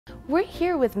We're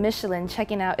here with Michelin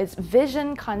checking out its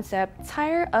Vision concept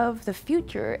tire of the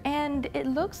future, and it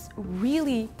looks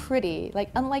really pretty, like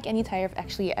unlike any tire I've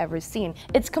actually ever seen.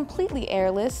 It's completely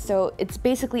airless, so it's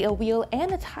basically a wheel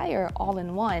and a tire all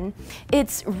in one.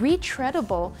 It's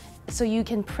retreadable, so you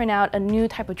can print out a new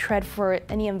type of tread for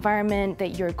any environment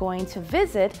that you're going to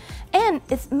visit, and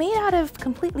it's made out of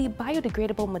completely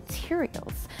biodegradable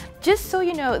materials. Just so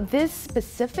you know, this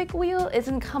specific wheel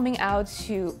isn't coming out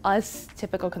to us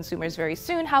typical consumers very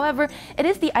soon. However, it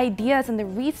is the ideas and the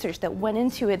research that went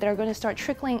into it that are going to start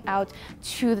trickling out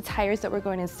to the tires that we're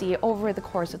going to see over the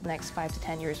course of the next 5 to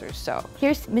 10 years or so.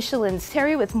 Here's Michelin's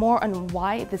Terry with more on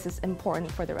why this is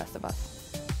important for the rest of us.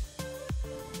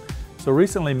 So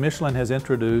recently, Michelin has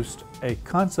introduced a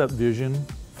concept vision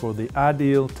for the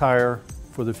ideal tire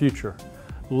for the future,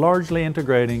 largely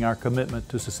integrating our commitment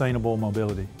to sustainable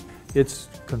mobility. It's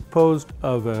composed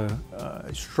of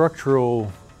a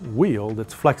structural wheel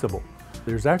that's flexible.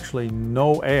 There's actually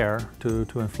no air to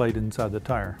inflate inside the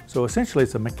tire. So essentially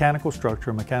it's a mechanical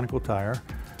structure, a mechanical tire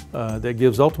that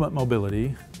gives ultimate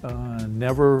mobility,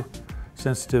 never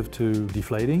sensitive to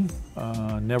deflating,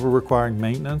 never requiring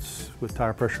maintenance with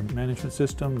tire pressure management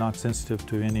system, not sensitive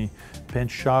to any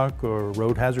pinch shock or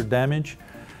road hazard damage.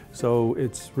 So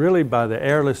it's really by the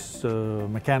airless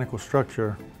mechanical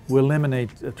structure will eliminate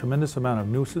a tremendous amount of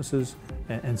nuisances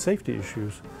and safety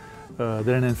issues that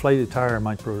an inflated tire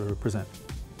might present.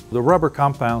 The rubber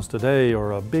compounds today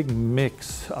are a big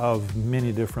mix of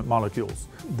many different molecules.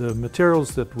 The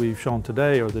materials that we've shown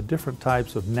today are the different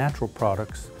types of natural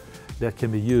products that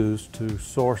can be used to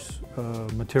source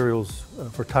materials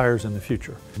for tires in the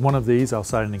future. One of these, I'll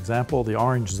cite an example, the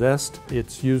orange zest.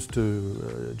 It's used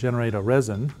to generate a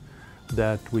resin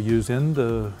that we use in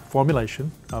the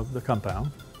formulation of the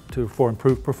compound for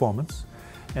improved performance.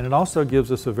 And it also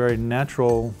gives us a very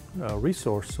natural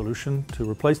resource solution to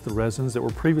replace the resins that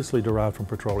were previously derived from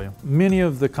petroleum. Many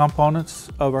of the components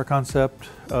of our concept,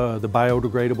 the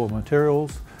biodegradable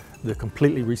materials, the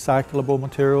completely recyclable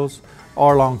materials,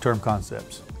 are long-term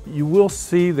concepts. You will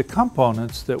see the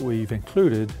components that we've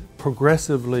included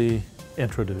progressively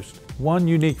introduced. One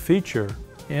unique feature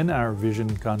in our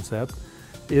Vision concept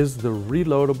is the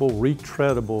reloadable,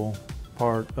 retreadable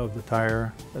part of the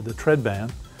tire, the tread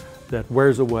band, that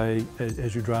wears away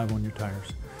as you drive on your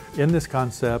tires. In this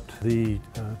concept, the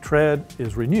tread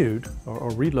is renewed or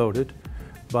reloaded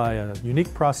by a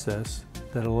unique process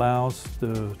that allows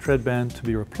the tread band to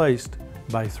be replaced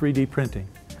by 3D printing.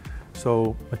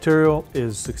 So material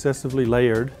is successively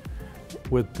layered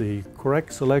with the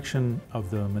correct selection of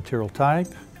the material type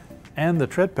and the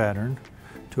tread pattern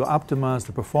to optimize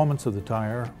the performance of the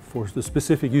tire for the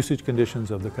specific usage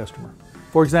conditions of the customer.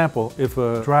 For example, if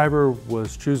a driver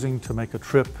was choosing to make a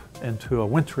trip into a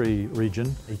wintry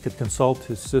region, he could consult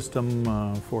his system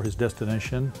for his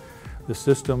destination. The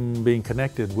system being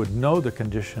connected would know the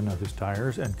condition of his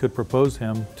tires and could propose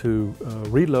him to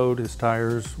reload his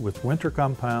tires with winter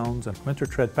compounds and winter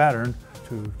tread pattern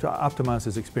to optimize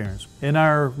his experience. In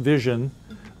our Vision,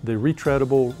 the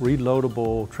retreadable,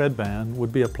 reloadable tread band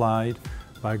would be applied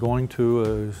by going to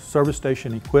a service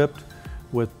station equipped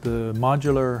with the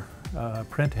modular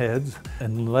print heads.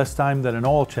 In less time than an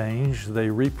oil change,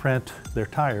 they reprint their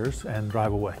tires and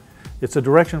drive away. It's a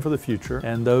direction for the future,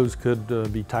 and those could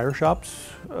be tire shops,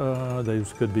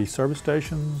 those could be service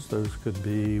stations, those could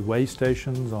be weigh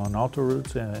stations on auto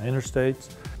routes and interstates.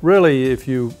 Really, if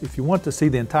you want to see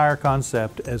the entire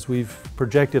concept as we've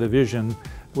projected a vision,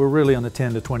 we're really on the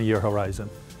 10 to 20 year horizon.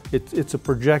 It's a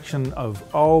projection of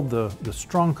all the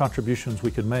strong contributions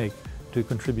we could make to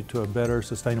contribute to a better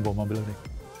sustainable mobility.